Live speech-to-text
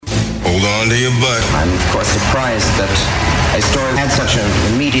under your butt. I'm, of course, surprised that a story had such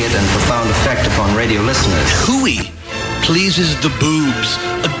an immediate and profound effect upon radio listeners. Hooey pleases the boobs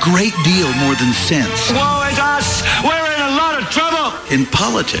a great deal more than sense. Woe is us! We're in a lot of trouble! In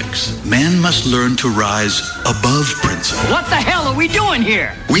politics, man must learn to rise above principle. What the hell are we doing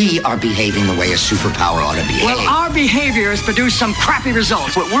here? We are behaving the way a superpower ought to behave. Well, our behavior has produced some crappy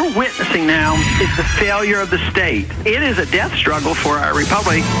results. What we're witnessing now is the failure of the state. It is a death struggle for our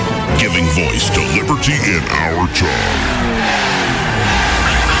republic. Giving voice to liberty in our time.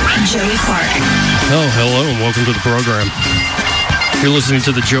 Joey Clark. Oh, hello and welcome to the program. You're listening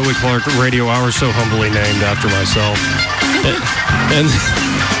to the Joey Clark Radio Hour, so humbly named after myself. And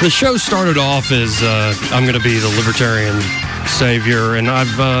the show started off as I'm going to be the libertarian savior, and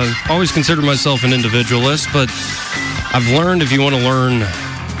I've always considered myself an individualist, but I've learned if you want to learn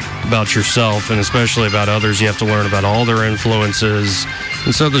about yourself, and especially about others, you have to learn about all their influences.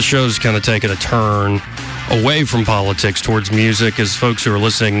 And so the show's kind of taken a turn away from politics towards music. As folks who are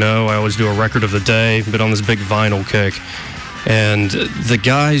listening know, I always do a record of the day, been on this big vinyl kick. And the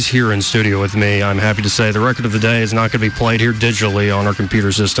guys here in studio with me, I'm happy to say the record of the day is not going to be played here digitally on our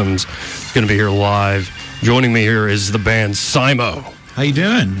computer systems. It's going to be here live. Joining me here is the band SIMO. How you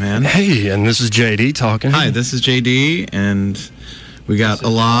doing, man? Hey, and this is JD talking. Hi, this is JD, and we got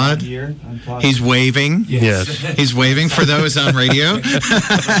Alad. He's waving. Yes. He's waving for those on radio.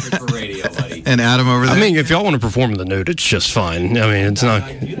 And Adam over there. I mean, if y'all want to perform in the nude, it's just fine. I mean, it's not...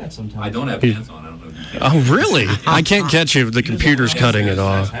 I don't have pants on. I don't know. Oh, really? I can't catch you. The computer's cutting it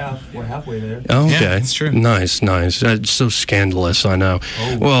off. We're halfway there. Oh, okay. Yeah, that's true. Nice. It's so scandalous, I know.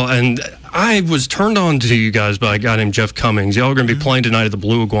 Oh. Well, and I was turned on to you guys by a guy named Jeff Cummings. Y'all are going to be playing tonight at the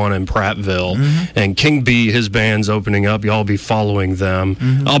Blue Iguana in Prattville. Mm-hmm. And King B, his band's opening up. Y'all will be following them.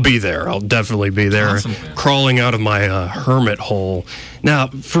 Mm-hmm. I'll be there. I'll definitely be there. Awesome. Crawling out of my hermit hole. Now,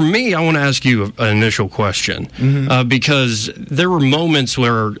 for me, I want to ask you an initial question. Mm-hmm. Because there were moments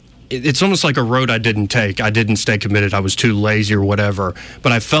where it's almost like a road I didn't take. I didn't stay committed. I was too lazy or whatever.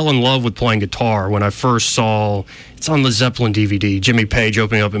 But I fell in love with playing guitar when I first saw, it's on the Zeppelin DVD, Jimmy Page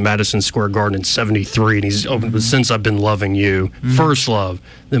opening up in Madison Square Garden in 73, and he's opened with Since I've Been Loving You, First Love.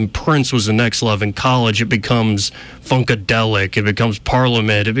 Then Prince was the next love. In college, it becomes Funkadelic. It becomes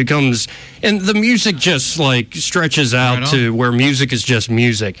Parliament. It becomes, and the music just like stretches out to where music is just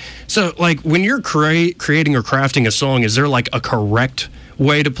music. So like when you're creating or crafting a song, is there like a correct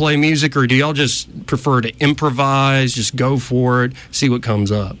way to play music, or do y'all just prefer to improvise, just go for it, see what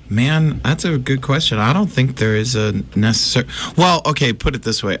comes up? Man, that's a good question. I don't think there is a necessary... Well, okay, put it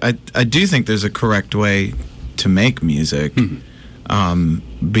this way. I do think there's a correct way to make music,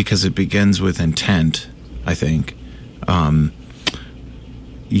 because it begins with intent, I think.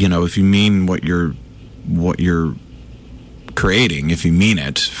 You know, if you mean what you're creating, if you mean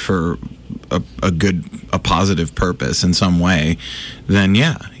it for a positive purpose in some way, then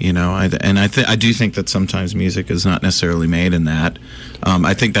yeah, you know, I do think that sometimes music is not necessarily made in that.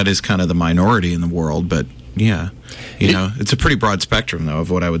 I think that is kind of the minority in the world, but yeah, you know, it's a pretty broad spectrum though of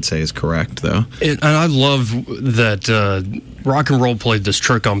what I would say is correct though. And I love that rock and roll played this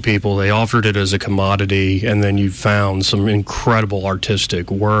trick on people. They offered it as a commodity, and then you found some incredible artistic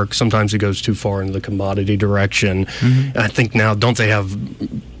work. Sometimes it goes too far into the commodity direction. Mm-hmm. I think now, don't they have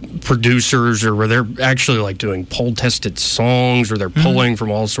producers or where they're actually like doing poll tested songs, or they're pulling from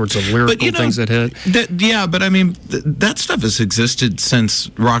all sorts of lyrical things that hit? Yeah, but I mean, that stuff has existed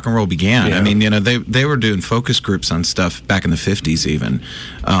since rock and roll began. Yeah. I mean, you know, they were doing focus groups on stuff back in the 50s even.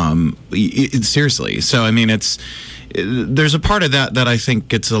 Seriously. So, I mean, there's a part of that I think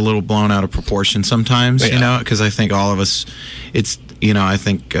gets a little blown out of proportion sometimes, you know, because I think all of us, I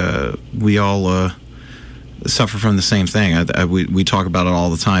think we all suffer from the same thing. We talk about it all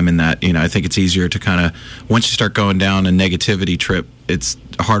the time, in that, you know, I think it's easier to kind of, once you start going down a negativity trip, it's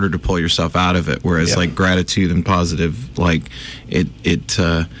harder to pull yourself out of it, whereas like gratitude and positive, like it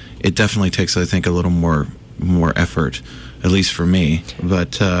definitely takes, I think, a little more effort, at least for me,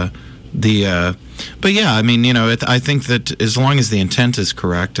 but yeah, I mean, you know, I think that as long as the intent is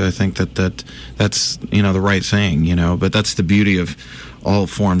correct, I think that's, you know, the right thing, you know. But that's the beauty of all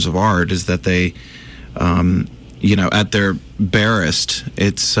forms of art, is that they, you know, at their barest,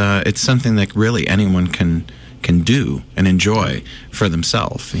 it's something that really anyone can do and enjoy for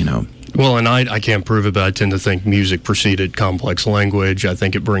themselves, you know. Well, and I can't prove it, but I tend to think music preceded complex language. I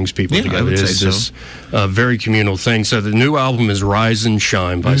think it brings people together. It's this very communal thing. So the new album is Rise and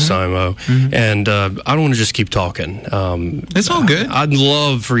Shine by SIMO. Mm-hmm. And I don't want to just keep talking. It's all good. I'd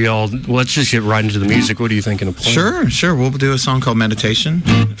love for y'all, let's just get right into the music. What are you thinking of playing? Sure. We'll do a song called Meditation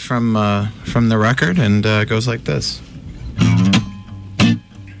from the record, and it goes like this.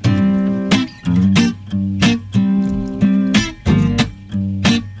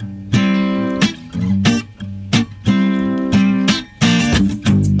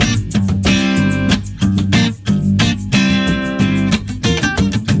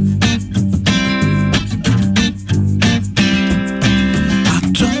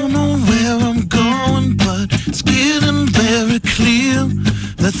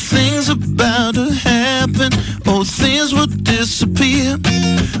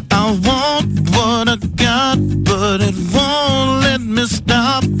 I want what I got, but it won't let me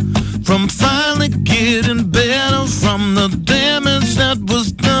stop from finally getting better from the damage that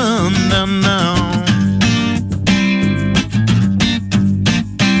was done. Now.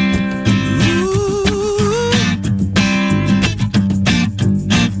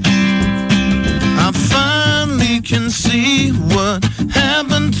 Can see what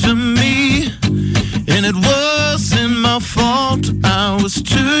happened to me, and it wasn't my fault. I was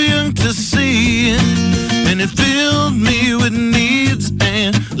too young to see, and it filled me with needs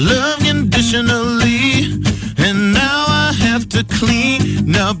and love conditionally, and now I have to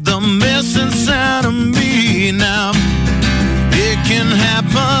clean up the mess inside of me. Now it can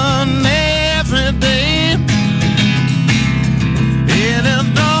happen every day, and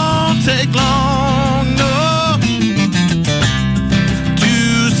it don't take long.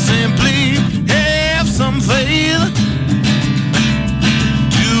 Faith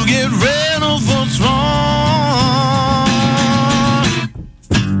to get rid of what's wrong.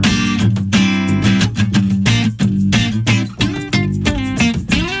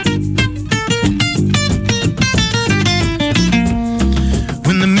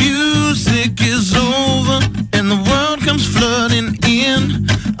 When the music is over and the world comes flooding in,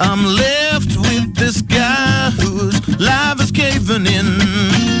 I'm left with this guy whose life is caving in.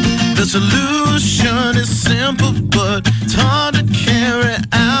 The solution is simple, but it's hard to carry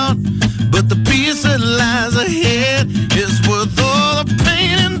out. But the peace that lies ahead is worth all the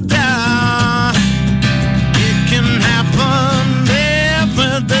pain and doubt. It can happen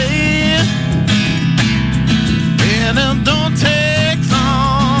every day, and it don't take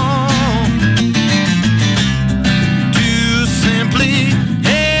long to simply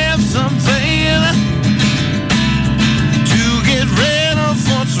have some faith to get rid of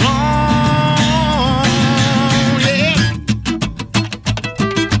what's wrong.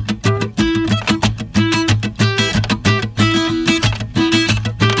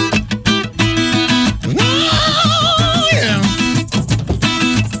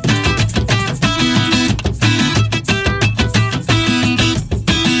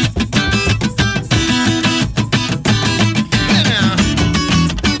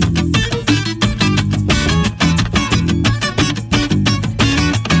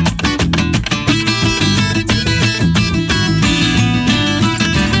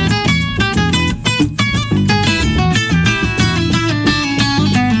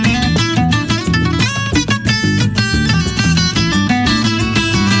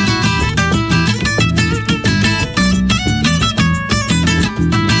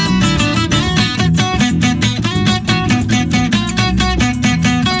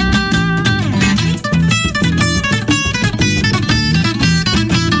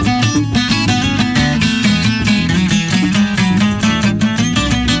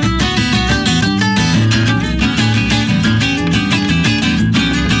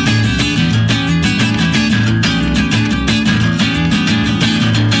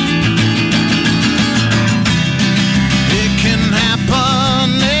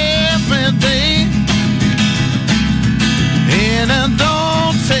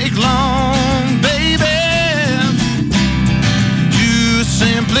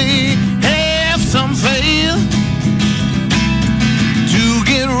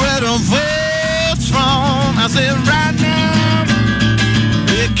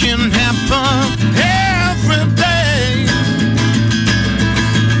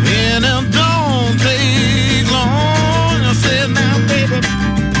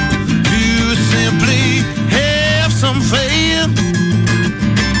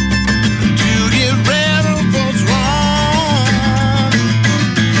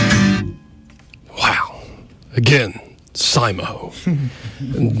 Again, SIMO.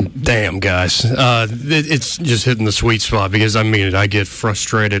 Damn, guys. It's just hitting the sweet spot because, I mean it, I get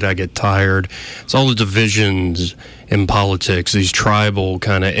frustrated, I get tired. It's all the divisions in politics, these tribal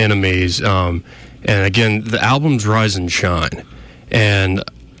kind of enemies. And again, the albums Rise and Shine. And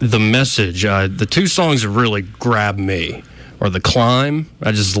the message, the two songs that really grab me are The Climb.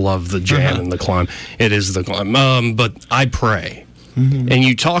 I just love the jam in The Climb. It is The Climb. But I Pray. Mm-hmm. And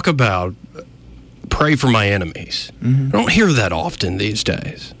you talk about pray for my enemies. Mm-hmm. I don't hear that often these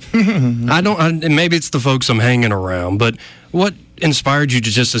days. And maybe it's the folks I'm hanging around, but what inspired you to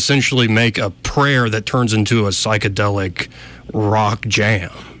just essentially make a prayer that turns into a psychedelic rock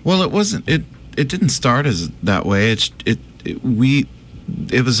jam? Well, it wasn't. It didn't start as that way. It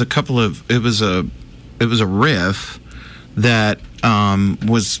was a riff that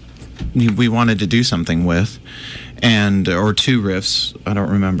we wanted to do something with, and or 2 riffs, I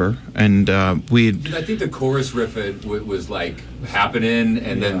don't remember, and we. I think the chorus riff was like happening,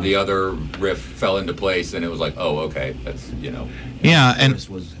 and then the other riff fell into place, and it was like, oh, okay, that's Yeah, and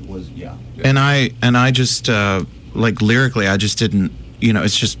was yeah. And I just like lyrically, I just didn't.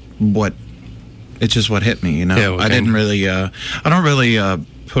 It's just what hit me. Yeah, okay. I didn't really. I don't really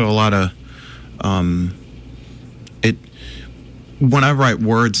put a lot of it. When I write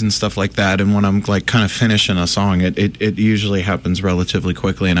words and stuff like that, and when I'm like kind of finishing a song, it usually happens relatively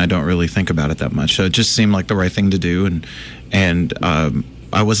quickly, and I don't really think about it that much. So it just seemed like the right thing to do, and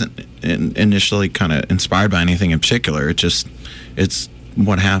I wasn't initially kind of inspired by anything in particular. It's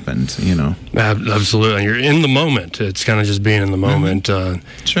what happened, Absolutely, you're in the moment. It's kind of just being in the moment.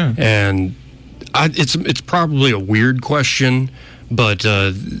 Sure. And it's probably a weird question. But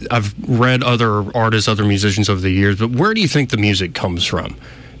I've read other artists, other musicians over the years. But where do you think the music comes from?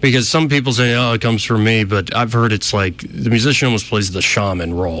 Because some people say, "Oh, it comes from me," but I've heard it's like the musician almost plays the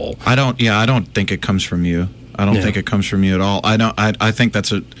shaman role. I don't think it comes from you. I don't think it comes from you at all. I think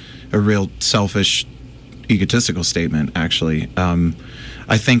that's a real selfish, egotistical statement. Actually,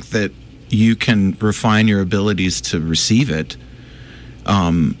 I think that you can refine your abilities to receive it,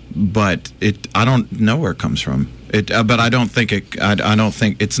 but I don't know where it comes from. But I don't think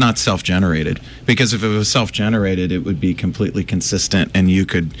it's not self-generated, because if it was self-generated, it would be completely consistent, and you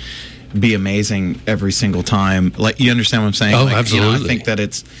could be amazing every single time. Like, you understand what I'm saying? Oh, like, absolutely. I think that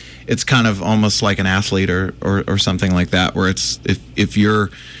it's kind of almost like an athlete or something like that, where it's if you're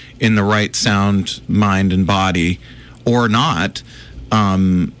in the right sound, mind, and body, or not,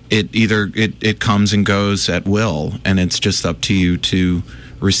 it comes and goes at will, and it's just up to you to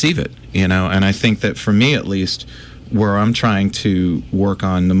receive it. And I think that for me, at least, where I'm trying to work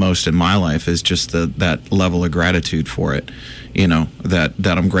on the most in my life is just that level of gratitude for it.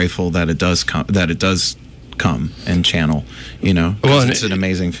 That I'm grateful that it does come and channel. Well, it's an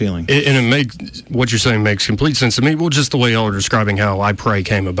amazing feeling. And it makes what you're saying makes complete sense to me. Well, just the way y'all are describing how I Pray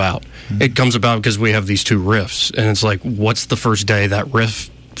came about. Mm-hmm. It comes about because we have these 2 riffs, and it's like, what's the first day that riff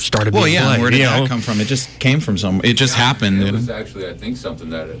started being played? Where did that come from? It just came from somewhere. It just happened. It was actually, I think, something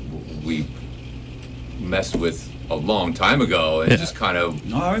that we messed with a long time ago, and just kind of.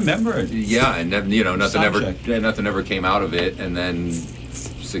 No, I remember it. Yeah, and nothing ever came out of it, and then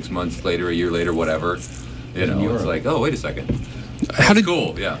 6 months later, a year later, whatever, it's like, oh, wait a second.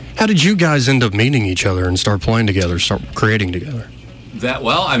 Cool, yeah. How did you guys end up meeting each other and start playing together, start creating together?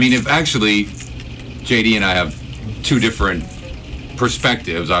 If actually, JD and I have 2 different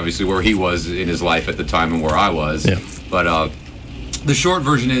perspectives, obviously, where he was in his life at the time and where I was. Yeah. But the short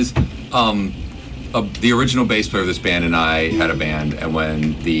version is, the original bass player of this band and I had a band, and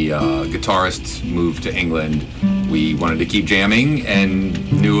when the guitarist moved to England, we wanted to keep jamming,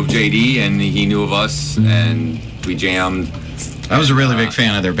 and knew of JD, and he knew of us, and we jammed. I was a really big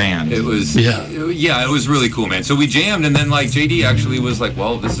fan of their band. It was, it was really cool, man. So we jammed, and then like JD actually was like,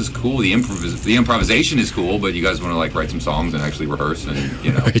 "Well, this is cool. The improvisation is cool, but you guys want to like write some songs and actually rehearse, and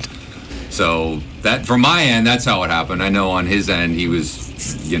Right. So that, from my end, that's how it happened. I know on his end, he was,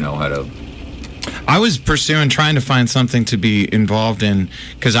 had a. I was trying to find something to be involved in,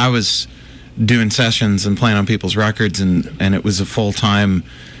 because I was doing sessions and playing on people's records, and it was a full-time.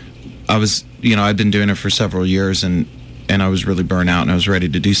 I was, I'd been doing it for several years, and I was really burnt out, and I was ready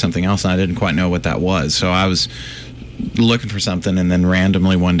to do something else, and I didn't quite know what that was. So I was looking for something, and then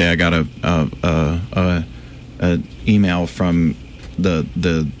randomly one day I got a email from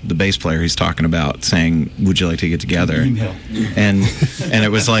the bass player he's talking about, saying, "Would you like to get together?" And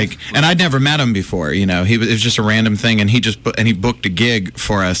it was like, and I'd never met him before. It was just a random thing, and he booked a gig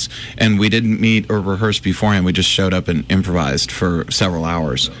for us, and we didn't meet or rehearse beforehand. We just showed up and improvised for several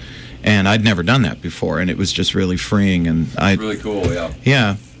hours, and I'd never done that before, and it was just really freeing. And really cool,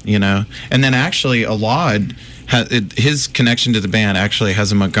 yeah. And then actually, Alad, his connection to the band actually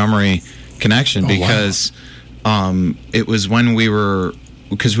has a Montgomery connection, because. Wow. It was when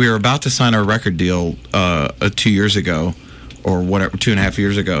because we were about to sign our record deal 2 years ago, or whatever, 2.5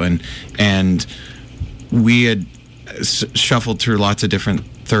 years ago, and we had shuffled through lots of different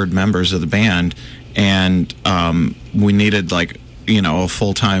third members of the band, and we needed a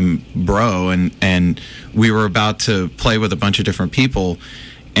full-time bro, and we were about to play with a bunch of different people,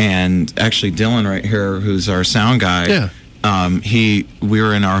 and actually Dylan right here, who's our sound guy, we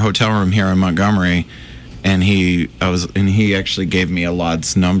were in our hotel room here in Montgomery. And he actually gave me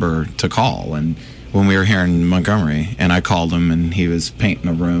Alad's number to call, and when we were here in Montgomery, and I called him, and he was painting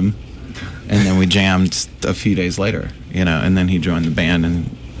a room, and then we jammed a few days later, and then he joined the band,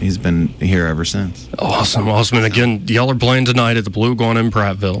 and he's been here ever since. Awesome. And again, y'all are playing tonight at the Blue Iguana in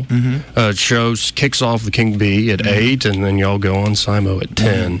Prattville. Show kicks off the King Bee at 8, and then y'all go on SIMO at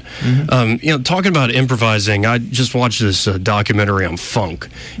 10. Talking about improvising, I just watched this documentary on funk.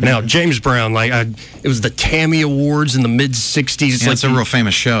 Now, James Brown, it was the Tammy Awards in the mid-'60s. Yeah, it's a real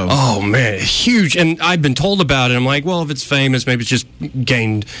famous show. Oh, man, huge. And I'd been told about it. I'm like, well, if it's famous, maybe it's just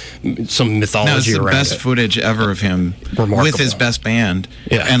gained some mythology it's the around best footage ever of him with his best band.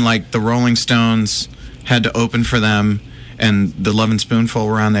 Yeah. And the Rolling Stones had to open for them, and the Lovin' Spoonful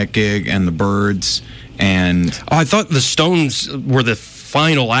were on that gig, and the Byrds, and I thought the Stones were the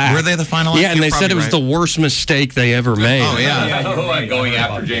final act. Were they the final act? Yeah, and they said it was the worst mistake they ever made. Oh yeah, going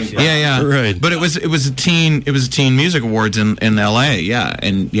after James Brown. Yeah, right. But it was a teen music awards in L.A. Yeah,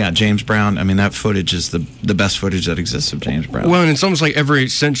 and James Brown. I mean, that footage is the best footage that exists of James Brown. Well, and it's almost like every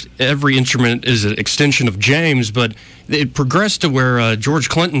instrument is an extension of James, but it progressed to where George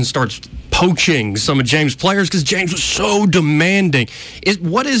Clinton starts poaching some of James' players because James was so demanding.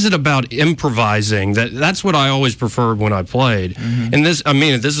 What is it about improvising that's what I always preferred when I played? And this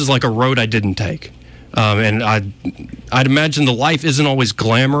is like a road I didn't take. And I'd imagine the life isn't always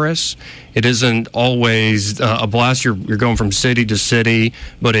glamorous. It isn't always a blast. You're going from city to city,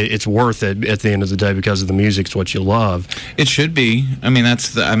 but it's worth it at the end of the day because of the music. It's what you love. It should be.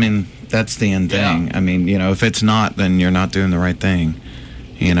 That's the end thing. Yeah. If it's not, then you're not doing the right thing.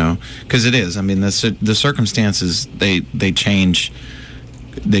 Because it is. The circumstances they change.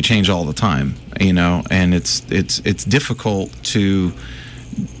 They change all the time. And it's difficult to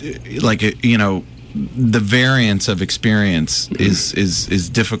the variance of experience is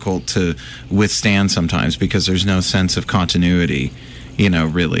difficult to withstand sometimes because there's no sense of continuity,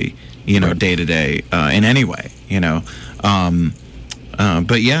 really, Right. day to day in any way,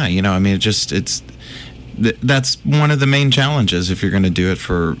 but yeah, that's one of the main challenges if you're going to do it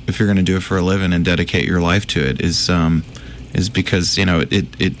for a living and dedicate your life to it is because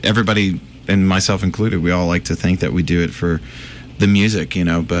everybody, and myself included, we all like to think that we do it for the music,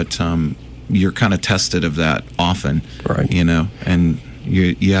 but you're kind of tested of that often, right? And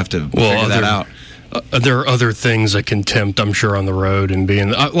you have to figure that out. There are other things that can tempt, I'm sure, on the road and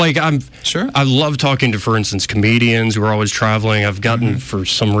being I love talking to, for instance, comedians who are always traveling. I've gotten for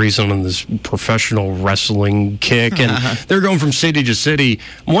some reason on this professional wrestling kick, and they're going from city to city.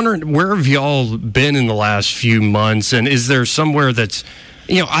 I'm wondering, where have y'all been in the last few months, and is there somewhere that's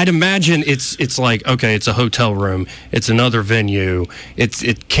I'd imagine it's like, okay, it's a hotel room, it's another venue,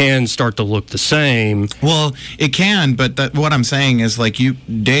 it can start to look the same. Well, it can, but what I'm saying is you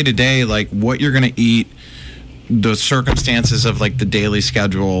day to day, what you're going to eat, the circumstances of the daily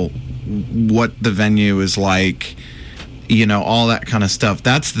schedule, what the venue is like, all that kind of stuff.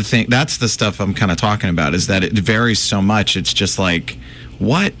 That's the thing. That's the stuff I'm kind of talking about. Is that it varies so much. It's just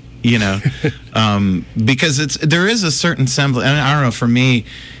what. Because there is a certain semblance, and I don't know, for me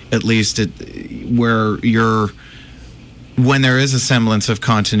at least, when there is a semblance of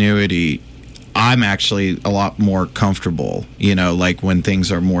continuity, I'm actually a lot more comfortable, when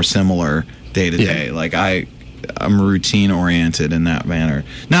things are more similar day to day. I'm routine oriented in that manner.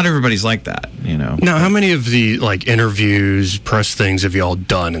 Not everybody's like that, Now, how many of the interviews, press things have y'all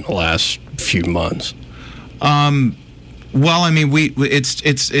done in the last few months? Well,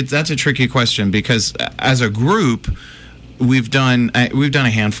 that's a tricky question because as a group, we've done a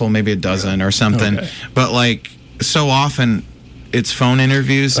handful, maybe a dozen or something. Okay. But so often, it's phone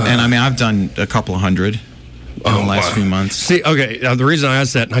interviews, and I've done a couple of hundred in the last few months. See, okay, the reason I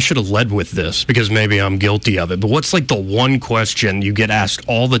asked that, and I should have led with this because maybe I'm guilty of it. But what's the one question you get asked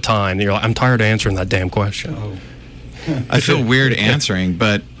all the time? And you're like, I'm tired of answering that damn question. I feel weird answering,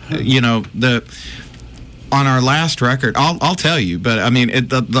 but on our last record, I'll tell you, but on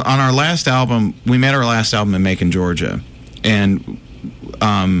our last album, we made our last album in Macon, Georgia, and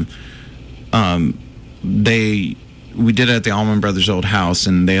we did it at the Allman Brothers' old house,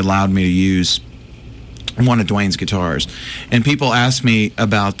 and they allowed me to use one of Dwayne's guitars, and people ask me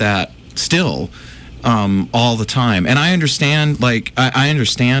about that still all the time, and I understand. I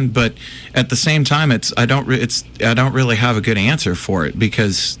understand, but at the same time, I don't really have a good answer for it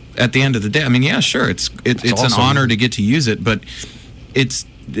because at the end of the day, yeah, sure, it's awesome. An honor to get to use it, but it's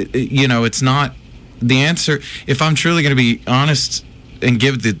not the answer. If I'm truly going to be honest and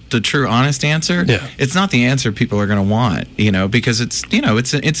give the true honest answer, it's not the answer people are going to want, because it's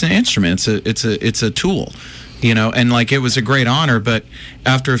an instrument, it's a tool. And it was a great honor, but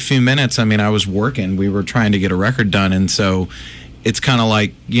after a few minutes, I was working, we were trying to get a record done, and so it's kind of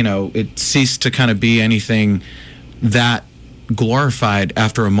it ceased to kind of be anything that glorified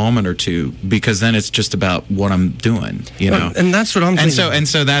after a moment or two, because then it's just about what I'm doing, And that's what I'm thinking. And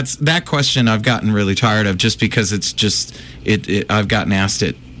so that's that question I've gotten really tired of, just because it's just I've gotten asked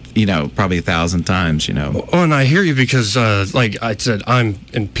it, probably 1,000 times, Oh, and I hear you, because, like I said,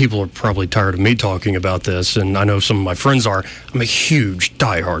 and people are probably tired of me talking about this, and I know some of my friends are. I'm a huge,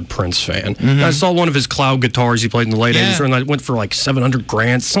 diehard Prince fan. Mm-hmm. I saw one of his cloud guitars he played in the late 80s, and I went for like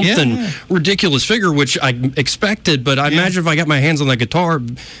 $700,000, something ridiculous figure, which I expected, but I imagine if I got my hands on that guitar,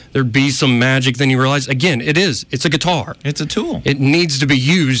 there'd be some magic. Then you realize, again, it's a guitar. It's a tool. It needs to be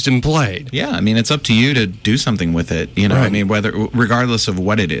used and played. Yeah, I mean, it's up to you to do something with it, Right. I mean, regardless of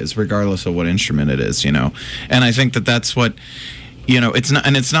what it is, regardless of what instrument it is, and I think that's what,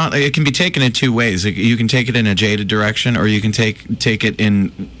 it can be taken in two ways. You can take it in a jaded direction, or you can take it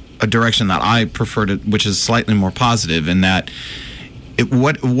in a direction that I prefer to, which is slightly more positive, in that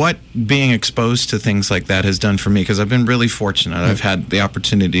what being exposed to things like that has done for me, because I've been really fortunate. I've had the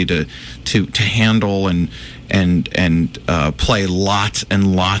opportunity to handle and play lots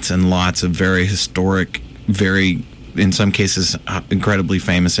and lots and lots of very historic, very, in some cases, incredibly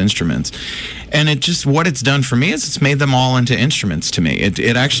famous instruments. And what it's done for me is it's made them all into instruments to me.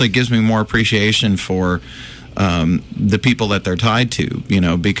 It actually gives me more appreciation for the people that they're tied to,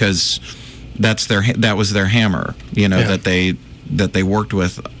 because that was their hammer, that they worked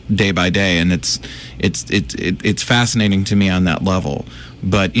with day by day, and it's fascinating to me on that level.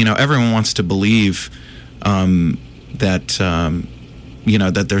 But everyone wants to believe that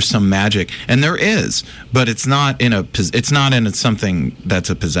that there's some magic, and there is, but it's not in something that's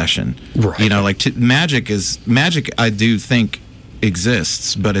a possession. Right. Magic. I do think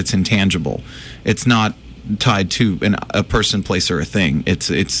exists, but it's intangible. It's not tied to a person, place, or a thing. It's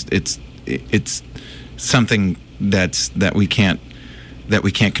something that we can't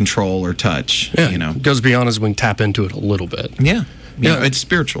control or touch. Yeah, it goes beyond us. We can tap into it a little bit. Yeah. It's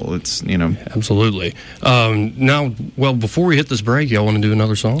spiritual. It's Absolutely. Now, before we hit this break, y'all want to do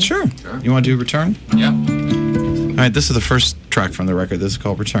another song? Sure. You want to do Return? Yeah. All right. This is the first track from the record. This is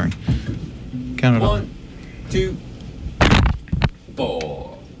called Return. Count it 1, 2, 4.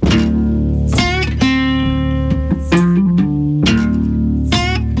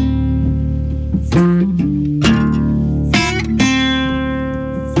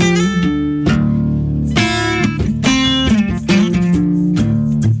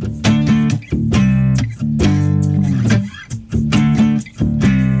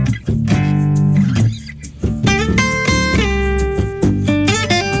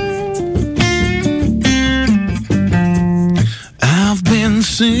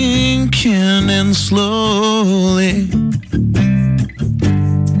 Sinking in slowly,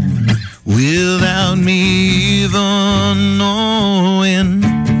 without me even knowing.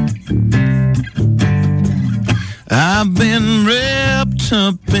 I've been wrapped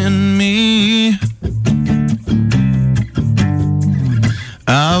up in me.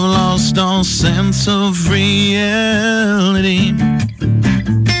 I've lost all sense of reality.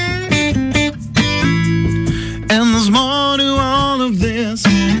 And there's more to all of this,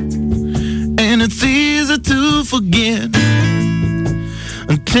 and it's easy to forget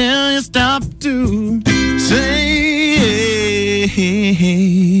until you stop to say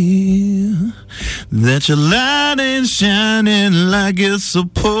that your light ain't shining like it's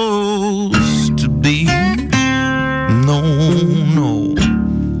supposed to be. No, no.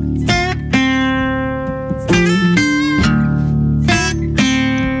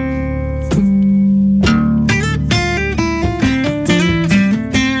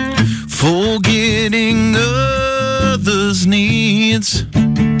 Forgetting others' needs,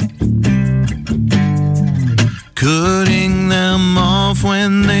 cutting them off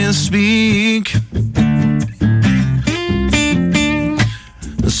when they speak.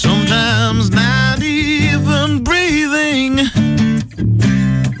 Sometimes not even breathing,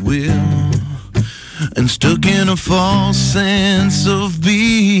 and stuck in a false sense of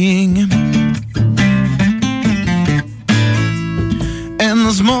being. And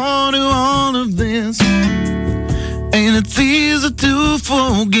there's more to all of this, and it's easy to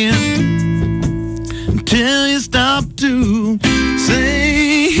forget until you stop to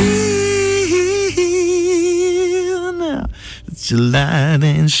say now that your light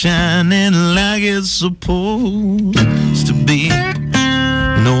ain't shining like it's supposed to be.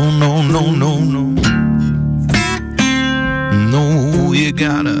 No, no, no, no, no. No, you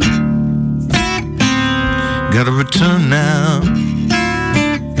gotta return now.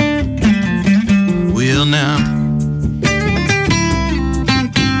 Well, now,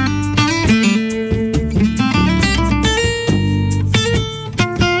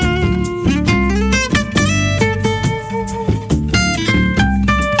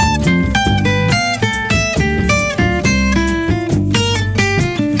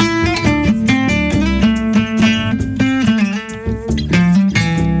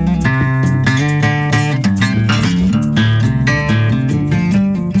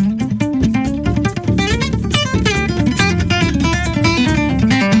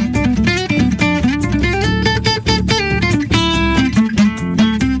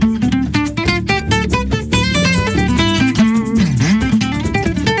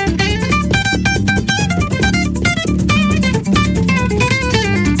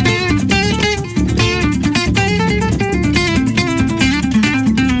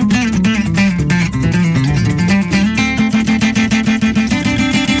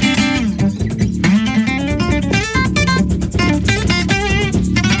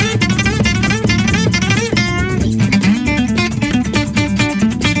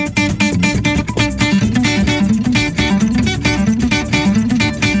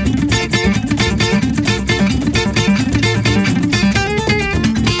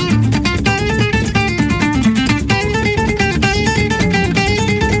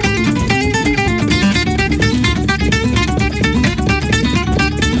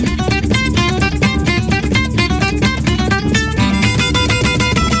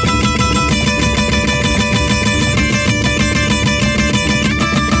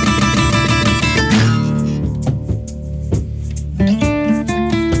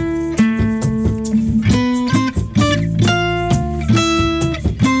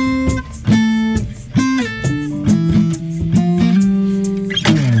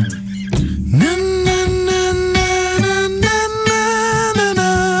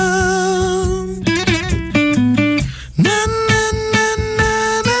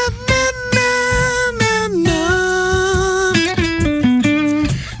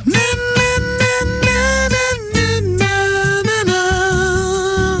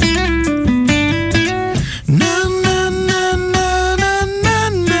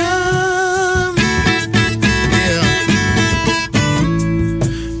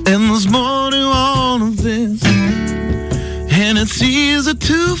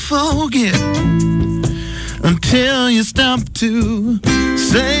 forget until you stop to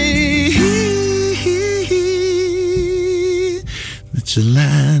say that your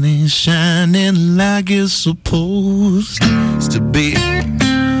light ain't shining like it's supposed to be.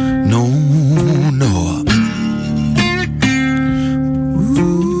 No, no.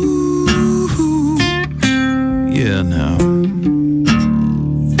 Ooh, yeah, now.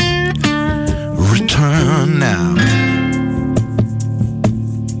 Return now.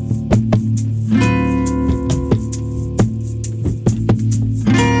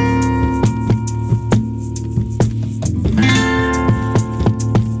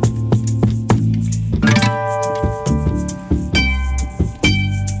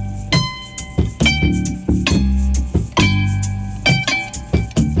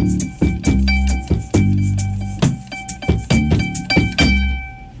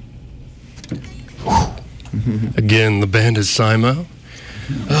 Again, the band is SIMO.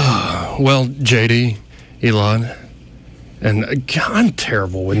 Well, JD, Elon, and God, I'm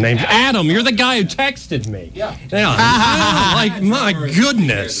terrible with names. Adam, you're the guy who texted me. Yeah. Like, my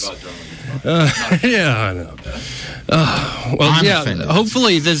goodness. Yeah, I know. Well, yeah,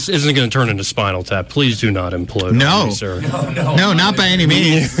 hopefully this isn't going to turn into Spinal Tap. Please do not implode on me, sir. No, not by any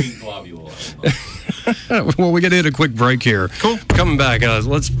means. Well, we got to hit a quick break here. Cool. Coming back,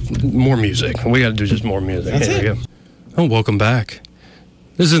 let's more music. We got to do just more music. That's here it. We go. Oh, welcome back.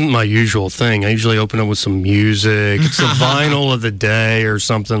 This isn't my usual thing. I usually open up with some music. It's a vinyl of the day or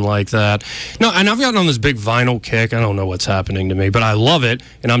something like that. No, and I've gotten on this big vinyl kick. I don't know what's happening to me, but I love it.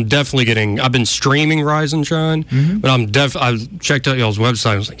 And I'm definitely I've been streaming Rise and Shine, but I checked out y'all's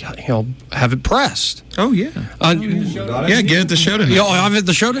website. I was like, y'all have it pressed. Oh, yeah. Yeah, get the show tonight. Yo, I have it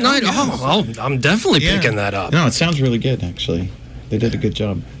the show tonight? Oh, I'm definitely picking that up. No, it sounds really good, actually. They did a good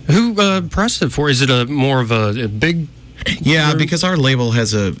job. Who pressed it for? Is it more of a big... Yeah, because our label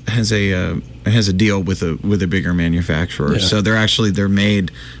has a deal with a bigger manufacturer. Yeah. So they're made.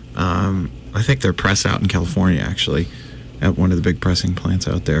 I think they're pressed out in California, actually, at one of the big pressing plants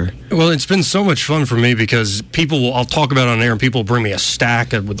out there. Well, it's been so much fun for me because I'll talk about it on air, and people bring me a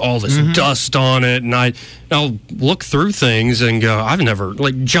stack with all this dust on it, and I'll look through things and go, I've never,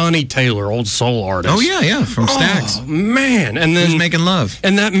 like Johnny Taylor, old soul artist. Oh yeah, from Stax. Oh man, and then Who's Making Love,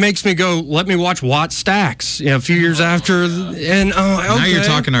 and that makes me go, let me watch Watt Stax. A few years after, and okay. Now you're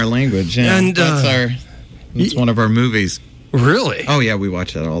talking our language, yeah. And that's one of our movies. Really? Oh yeah, we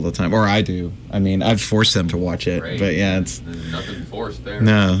watch that all the time, or I do. I mean, I've forced them to watch it, but yeah, There's nothing forced there.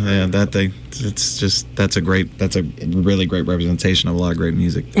 No, yeah, that's a really great representation of a lot of great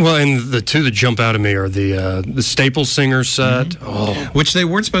music. Well, and the two that jump out at me are the Staple Singer set, which they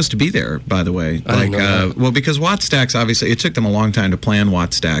weren't supposed to be there, by the way. I didn't know that. Well, because Watt Stax, obviously, it took them a long time to plan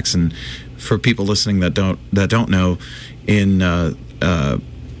Watt Stax, and for people listening that don't know,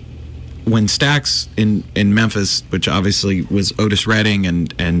 when Stax in Memphis, which obviously was Otis Redding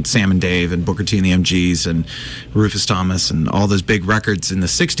and Sam and Dave and Booker T and the MGs and Rufus Thomas and all those big records in the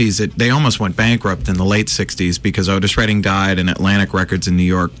 60s, they almost went bankrupt in the late 60s because Otis Redding died and Atlantic Records in New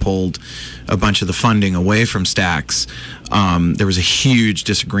York pulled a bunch of the funding away from Stax. There was a huge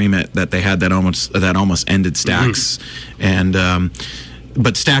disagreement that they had that almost ended Stax. And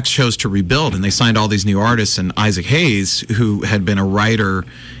but Stax chose to rebuild, and they signed all these new artists, and Isaac Hayes, who had been a writer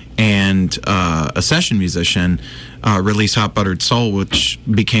and a session musician, released Hot Buttered Soul, which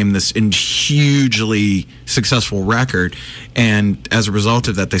became this hugely successful record. And as a result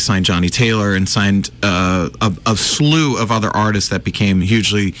of that, they signed Johnny Taylor and signed a slew of other artists that became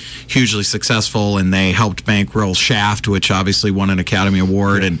hugely successful. And they helped bankroll Shaft, which obviously won an Academy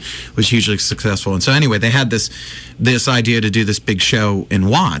Award and was hugely successful. And so anyway, they had this idea to do this big show in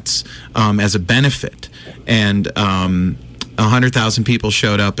Watts as a benefit. And 100,000 people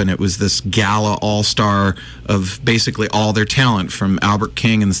showed up, and it was this gala all-star of basically all their talent, from Albert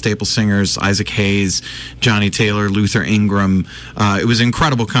King and the Staple Singers, Isaac Hayes, Johnny Taylor, Luther Ingram. It was an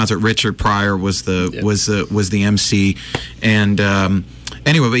incredible concert. Richard Pryor was the MC, and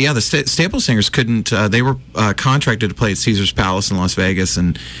anyway, but yeah, the Staple Singers couldn't. They were contracted to play at Caesar's Palace in Las Vegas,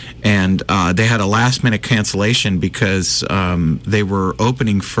 and they had a last-minute cancellation because they were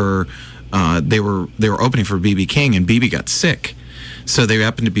opening for. They were opening for B.B. King, and B.B. got sick. So they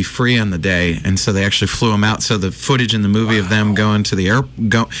happened to be free on the day, and so they actually flew him out. So the footage in the movie of them going to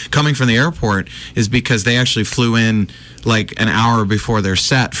coming from the airport is because they actually flew in like an hour before their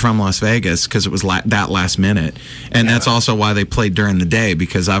set from Las Vegas, because it was that last minute. And that's also why they played during the day,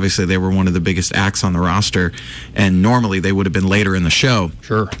 because obviously they were one of the biggest acts on the roster, and normally they would have been later in the show.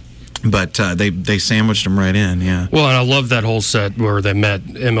 Sure. But they sandwiched them right in, yeah. Well, and I love that whole set where they met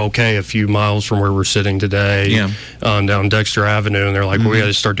MLK a few miles from where we're sitting today, down Dexter Avenue, and they're like, we got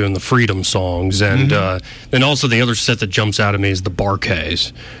to start doing the Freedom songs. And then also the other set that jumps out at me is the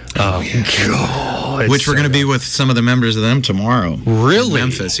Barkays. God, which we're going to be with some of the members of them tomorrow. Really? In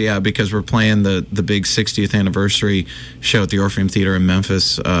Memphis, yeah, because we're playing the big 60th anniversary show at the Orpheum Theater in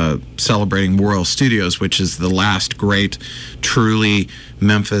Memphis, celebrating Royal Studios, which is the last great, truly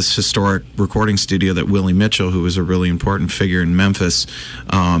Memphis historic recording studio that Willie Mitchell, who was a really important figure in Memphis,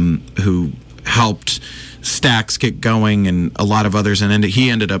 who helped Stax get going and a lot of others, and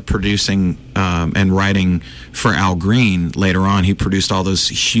he ended up producing and writing for Al Green later on. He produced all those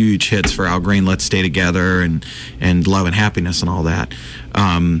huge hits for Al Green, Let's Stay Together and Love and Happiness and all that.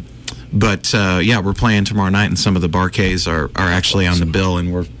 But we're playing tomorrow night, and some of the Barkays are actually on the bill,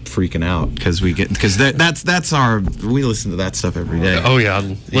 and we're freaking out because we listen to that stuff every day. Oh yeah,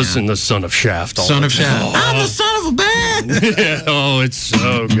 listen to Son of Shaft. Son of Shaft. I'm the son of a band. Yeah. Oh, it's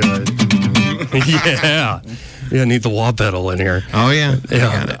so good. Yeah, need the wah pedal in here. Oh yeah.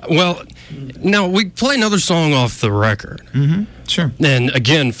 Well, now we play another song off the record. Sure. And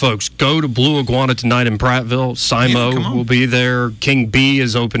again, folks, go to Blue Iguana tonight in Prattville. SIMO will be there. King B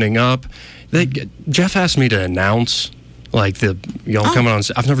is opening up. Jeff asked me to announce y'all coming on.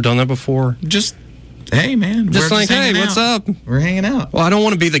 I've never done that before. Just. Hey, man. Just hey, what's up? We're hanging out. Well, I don't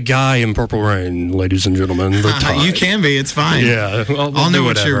want to be the guy in Purple Rain, ladies and gentlemen. You can be. It's fine. Yeah. We'll I know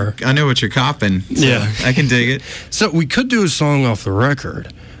what you're copping. So yeah. I can dig it. So we could do a song off the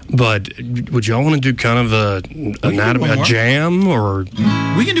record, but would y'all want to do kind of a jam, or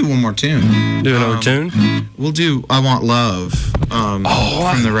we can do one more tune? Do another tune? We'll do "I Want Love" from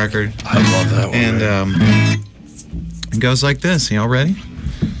the record. I love that one. And it goes like this. Y'all ready?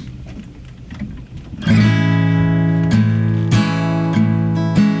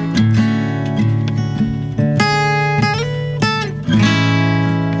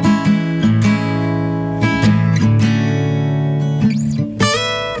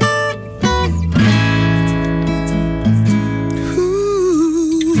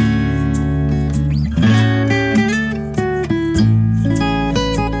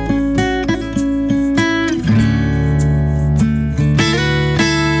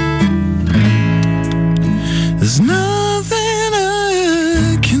 There's nothing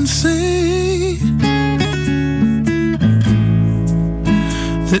I can say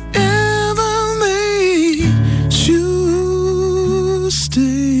that ever made you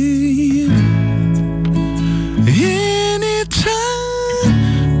stay.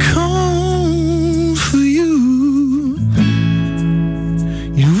 Anytime come for you,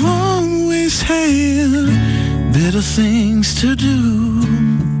 you always have better things to do.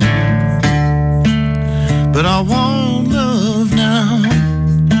 But I want love now,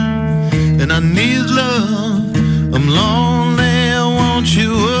 and I need love. I'm lonely, I want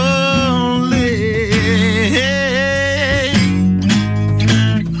you only.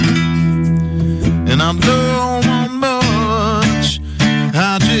 And I don't want much,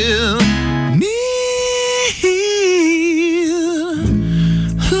 I just need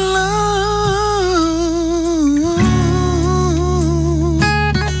love.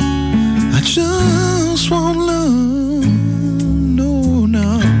 I just want love, no.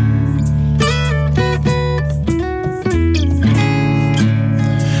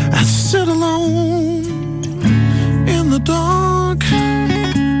 I sit alone in the dark,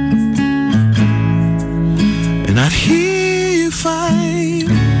 and I'd hear you fight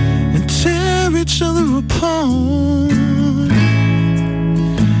and tear each other apart.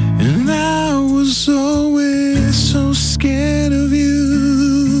 And I was always so scared of you.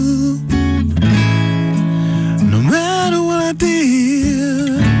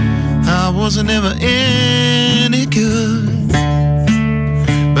 I wasn't ever any good,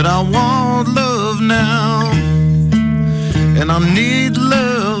 but I want love now, and I need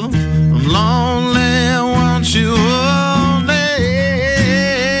love. I'm lonely, I want you only.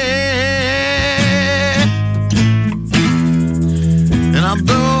 And I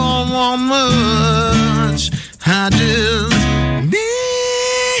don't want much, I just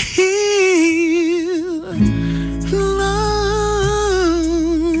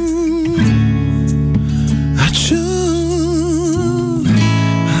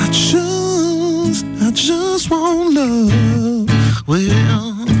I just want love.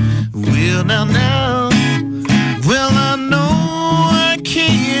 Well, now. Well, I know I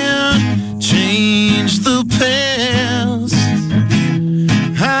can't change the past.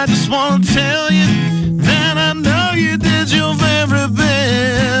 I just want to tell you that I know you did your very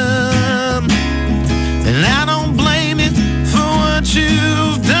best. And I don't blame you for what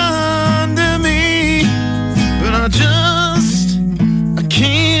you've done.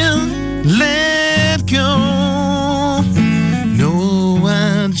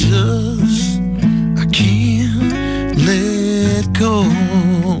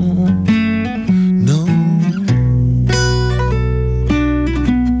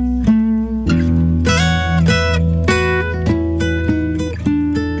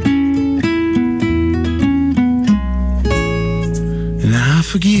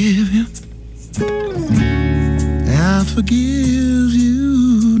 forgive you. I forgive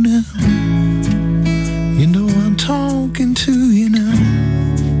you now. You know I'm talking to you now.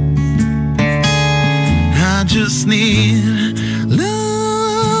 I just need love.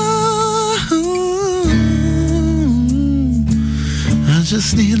 I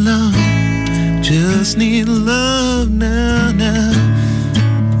just need love. Just need love now, now.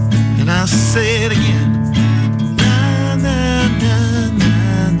 And I say it again. Na na na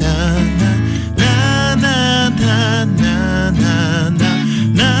na na na na na na na na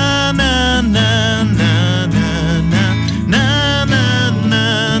na na na na na na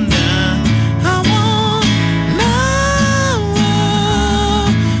na na. I want love,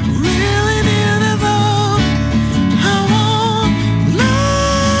 really need love. I want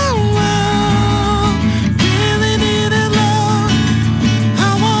love, really need love.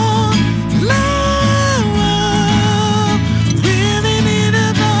 I want love, really need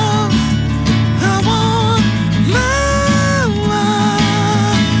love. I want love,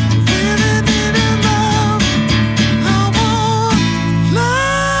 really need love. I want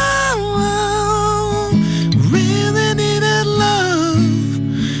love, really needed love.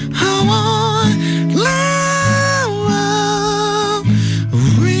 I want love,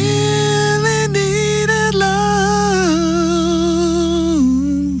 really needed love.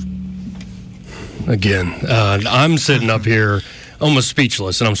 Again, I'm sitting up here almost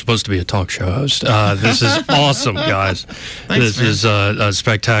speechless, and I'm supposed to be a talk show host. This is awesome, guys. Thanks, This is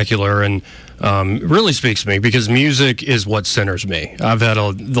spectacular, and really speaks to me because music is what centers me. I've had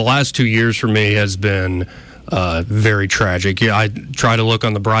the last 2 years for me has been very tragic. Yeah, I try to look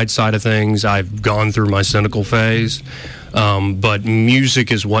on the bright side of things. I've gone through my cynical phase, but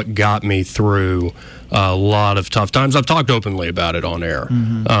music is what got me through a lot of tough times. I've talked openly about it on air.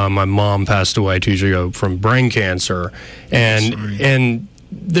 My mom passed away 2 years ago from brain cancer, and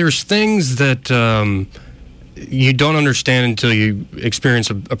there's things that you don't understand until you experience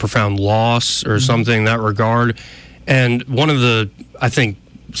a profound loss or something in that regard. And one of the, I think,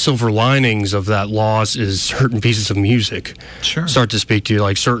 silver linings of that loss is certain pieces of music start to speak to you,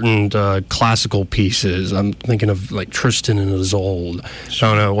 like certain classical pieces. I'm thinking of like Tristan and Isolde. I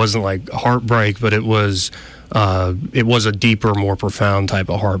don't know, it wasn't like heartbreak, but it was a deeper, more profound type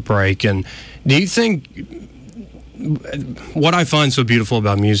of heartbreak. And do you think what I find so beautiful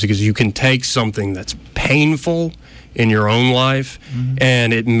about music is you can take something that's painful in your own life,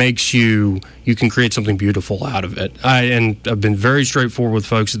 and it makes you can create something beautiful out of it. I've been very straightforward with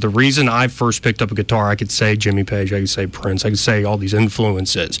folks. The reason I first picked up a guitar, I could say Jimmy Page, I could say Prince, I could say all these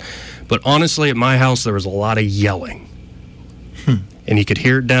influences. But honestly, at my house, there was a lot of yelling. And you could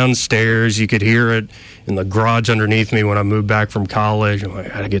hear it downstairs. You could hear it in the garage underneath me when I moved back from college. I'm like, I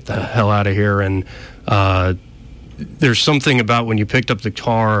got to get the hell out of here. And there's something about when you picked up the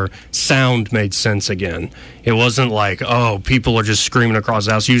guitar, sound made sense again. It wasn't like, oh, people are just screaming across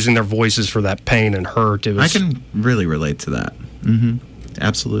the house, using their voices for that pain and hurt. It was, I can really relate to that.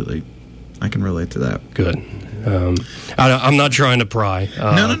 Absolutely. I can relate to that. Good. I'm not trying to pry.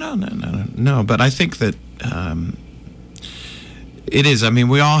 No. But I think that it is. I mean,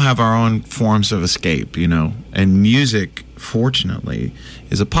 we all have our own forms of escape, and music, fortunately,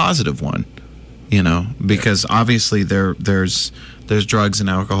 is a positive one. Because obviously there's drugs and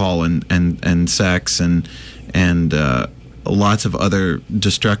alcohol and sex and lots of other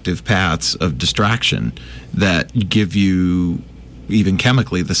destructive paths of distraction that give you, even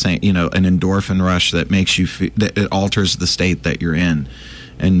chemically, the same, an endorphin rush that makes you that it alters the state that you're in.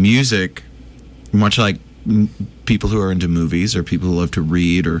 And music, much like people who are into movies or people who love to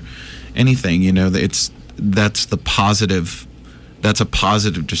read or anything, that's the positive. That's a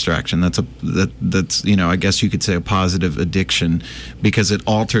positive distraction. That's I guess you could say a positive addiction, because it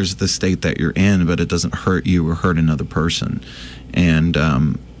alters the state that you're in, but it doesn't hurt you or hurt another person, and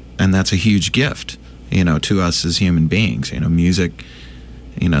that's a huge gift, to us as human beings. Music,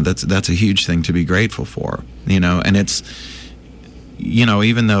 that's a huge thing to be grateful for. And it's,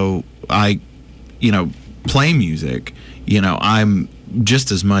 even though I, play music, I'm just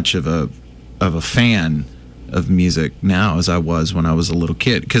as much of a fan of music now as I was when I was a little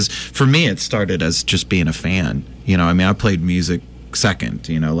kid. Because for me, it started as just being a fan. I played music second.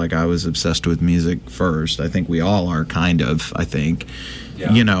 Like I was obsessed with music first. I think we all are, kind of. I think,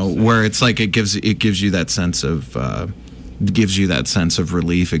 where it's like it gives you that sense of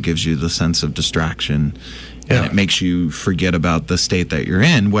relief. It gives you the sense of distraction, and it makes you forget about the state that you're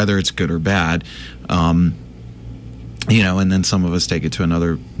in, whether it's good or bad. And then some of us take it to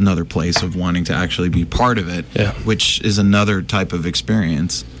another place of wanting to actually be part of it, which is another type of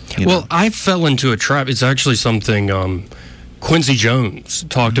experience. Well, I fell into a trap. It's actually something Quincy Jones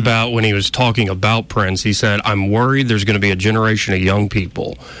talked about when he was talking about Prince. He said, "I'm worried there's going to be a generation of young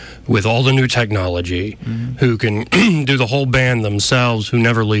people with all the new technology who can do the whole band themselves, who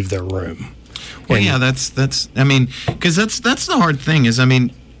never leave their room." Well, yeah, that's. I mean, because that's the hard thing is, I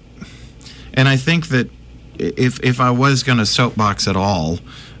mean, and I think that if I was going to soapbox at all,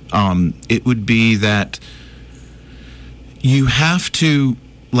 it would be that you have to,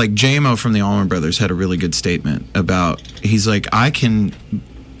 like J-Mo from the Allman Brothers had a really good statement about, he's like, I can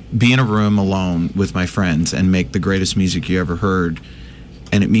be in a room alone with my friends and make the greatest music you ever heard,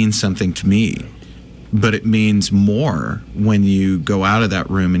 and it means something to me. But it means more when you go out of that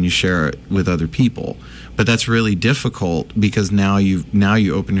room and you share it with other people. But that's really difficult because now you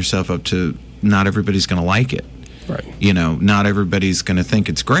open yourself up to not everybody's going to like it. Right. You know, not everybody's going to think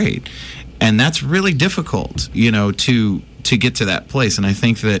it's great. And that's really difficult, you know, to get to that place. And I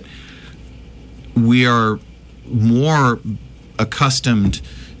think that we are more accustomed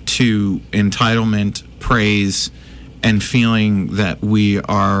to entitlement, praise, and feeling that we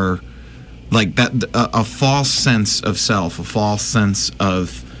are like that, a false sense of self, a false sense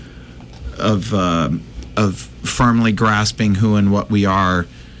of firmly grasping who and what we are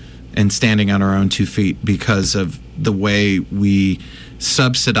and standing on our own 2 feet because of the way we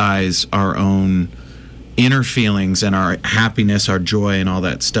subsidize our own inner feelings and our happiness, our joy, and all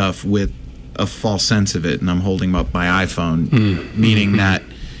that stuff with a false sense of it. And I'm holding up my iPhone, meaning that,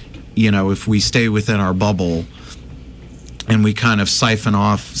 you know, if we stay within our bubble and we kind of siphon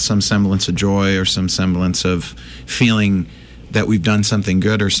off some semblance of joy or some semblance of feeling that we've done something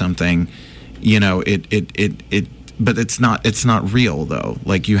good or something, you know, but it's not real though.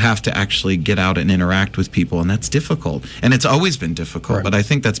 Like, you have to actually get out and interact with people, and that's difficult. And it's always been difficult, right. But I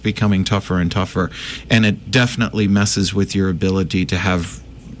think that's becoming tougher and tougher. And it definitely messes with your ability to have,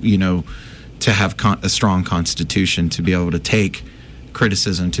 you know, to have a strong constitution, to be able to take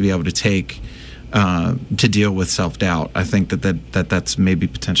criticism, to be able to take, to deal with self-doubt. I think that's maybe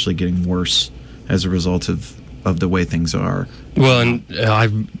potentially getting worse as a result of the way things are. Well, and I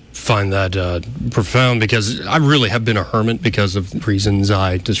find that profound because I really have been a hermit because of reasons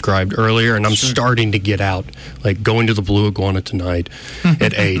I described earlier, and I'm starting to get out, like going to the Blue Iguana tonight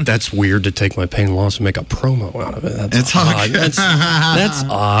at 8. That's weird to take my pain and loss and make a promo out of it. That's odd. That's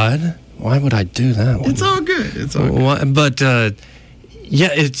odd. Why would I do that? It's all good. It's all good. But yeah,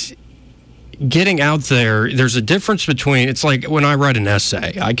 it's getting out there. There's a difference between, it's like when I write an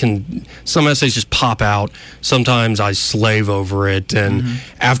essay, some essays just pop out. Sometimes I slave over it, and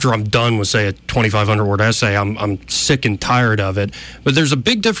after I'm done with, say, a 2,500 word essay, I'm sick and tired of it. But there's a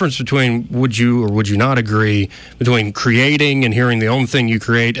big difference between, would you or would you not agree, between creating and hearing the own thing you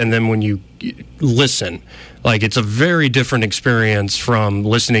create, and then when you listen. Like, it's a very different experience from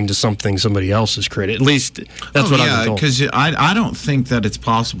listening to something somebody else has created. At least that's what I've been told. Because I don't think that it's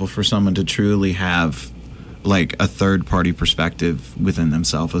possible for someone to truly have like a third-party perspective within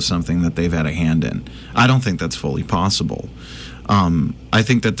themselves of something that they've had a hand in. I don't think that's fully possible. I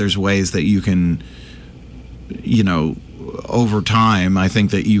think that there's ways that you can, you know, over time, I think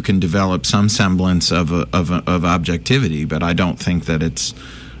that you can develop some semblance of objectivity, but I don't think that it's.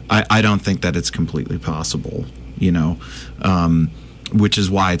 I don't think that it's completely possible, you know, which is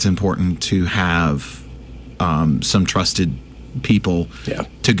why it's important to have some trusted people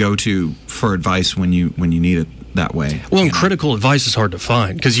to go to for advice when you need it that way. Well, and critical advice is hard to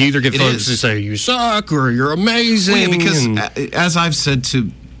find because you either get folks who say you suck or you're amazing. Well, yeah, because as I've said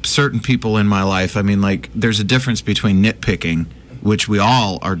to certain people in my life, I mean, like, there's a difference between nitpicking, which we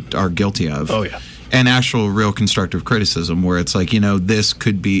all are guilty of. Oh, yeah. And actual real constructive criticism where it's like, you know, this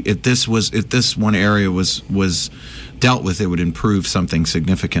could be, if this one area was dealt with, it would improve something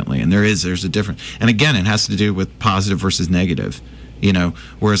significantly. And there's a difference. And again, it has to do with positive versus negative, you know,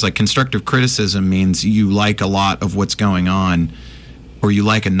 whereas like constructive criticism means you like a lot of what's going on, or you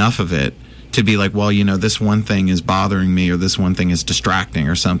like enough of it to be like, well, you know, this one thing is bothering me, or this one thing is distracting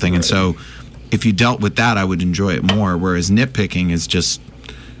or something. Right. And so if you dealt with that, I would enjoy it more. Whereas nitpicking is just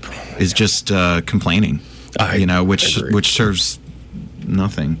complaining, you know, which serves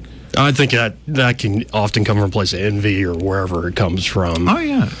nothing. I think that can often come from a place of envy or wherever it comes from. Oh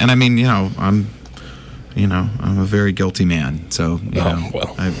yeah, and I mean, I'm a very guilty man, so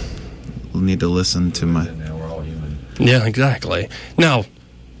I need to listen to my. We're all human. Yeah, exactly. Now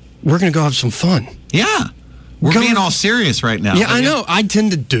we're gonna go have some fun. Yeah. We're being all serious right now. Yeah, I know. I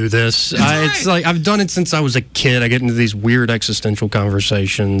tend to do this. It's like I've done it since I was a kid. I get into these weird existential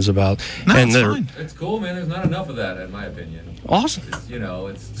conversations about. It's fine. It's cool, man. There's not enough of that, in my opinion. Awesome.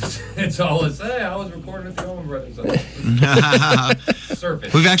 It's all it's. Hey, I was recording at the Allman Brothers.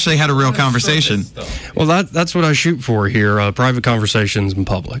 Surface. We've actually had a real conversation. Well, that's what I shoot for here: private conversations in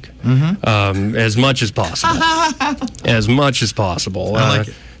public, as much as possible. As much as possible. I like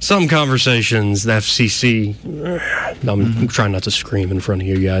it. Some conversations, the FCC, I'm trying not to scream in front of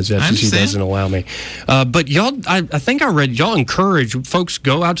you guys. The FCC doesn't allow me. But y'all, I think I read, y'all encourage folks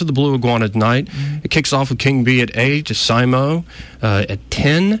go out to the Blue Iguana tonight. It kicks off with King B at 8, to SIMO at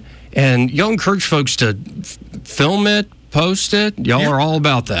 10. And y'all encourage folks to film it, post it. Y'all are all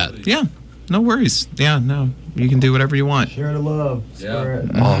about that. Yeah, no worries. Yeah, no, you can do whatever you want. Share the love. Yeah.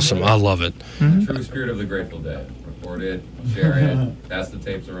 Awesome. I love it. The true spirit of the Grateful Dead. Record it, share it, pass the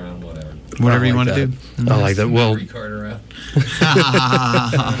tapes around, whatever. Whatever you want to do. I like that. Well, card around.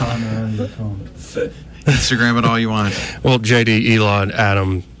 Instagram it all you want. Well, JD, Elon,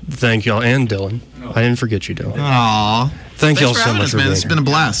 Adam, thank y'all, and Dylan. I didn't forget you, Dylan. Aw. Thank y'all Thanks so for much having us, man. This has been a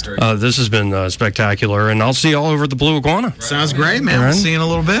blast. This has been spectacular, and I'll see y'all over at the Blue Iguana. Sounds great, man. We'll see you in a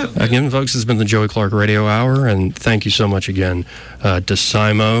little bit. Again, folks, this has been the Joey Clark Radio Hour, and thank you so much again to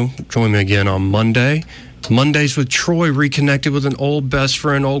SIMO. Join me again on Monday. Mondays with Troy, reconnected with an old best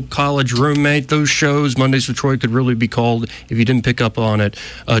friend, old college roommate. Those shows, Mondays with Troy, could really be called, if you didn't pick up on it,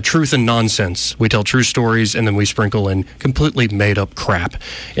 Truth and Nonsense. We tell true stories, and then we sprinkle in completely made-up crap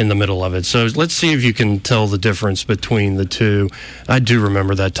in the middle of it. So let's see if you can tell the difference between the two. I do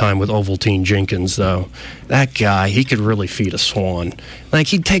remember that time with Ovaltine Jenkins, though. That guy, he could really feed a swan. Like,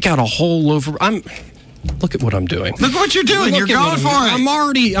 he'd take out a whole loaf of... Look at what I'm doing. Look what you're doing. You're going for it. I'm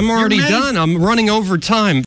already done. I'm running over time.